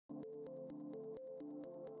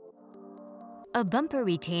A bumper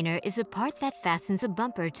retainer is a part that fastens a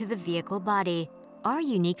bumper to the vehicle body. Our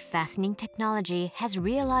unique fastening technology has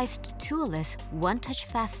realized Toolless one-touch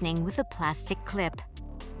fastening with a plastic clip.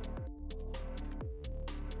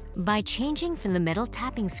 By changing from the metal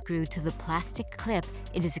tapping screw to the plastic clip,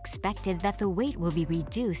 it is expected that the weight will be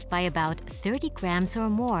reduced by about 30 grams or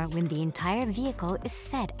more when the entire vehicle is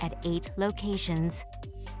set at 8 locations.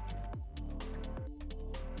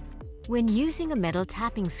 When using a metal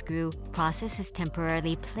tapping screw, process is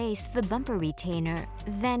temporarily placed the bumper retainer,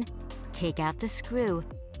 then take out the screw,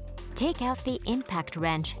 take out the impact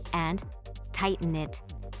wrench, and tighten it.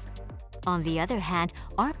 On the other hand,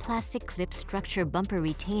 our plastic clip structure bumper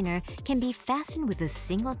retainer can be fastened with a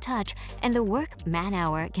single touch, and the work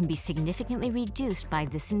man-hour can be significantly reduced by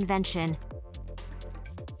this invention.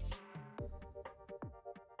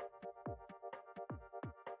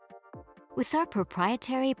 With our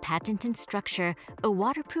proprietary patented structure, a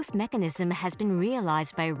waterproof mechanism has been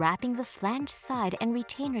realized by wrapping the flange side and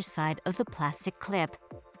retainer side of the plastic clip.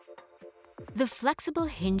 The flexible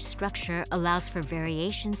hinge structure allows for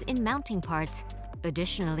variations in mounting parts.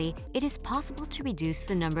 Additionally, it is possible to reduce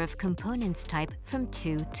the number of components type from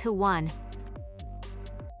 2 to 1.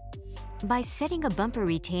 By setting a bumper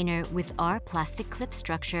retainer with our plastic clip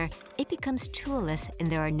structure, it becomes toolless and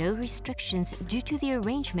there are no restrictions due to the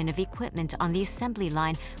arrangement of equipment on the assembly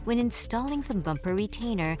line when installing the bumper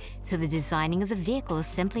retainer, so the designing of the vehicle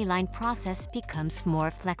assembly line process becomes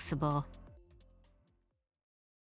more flexible.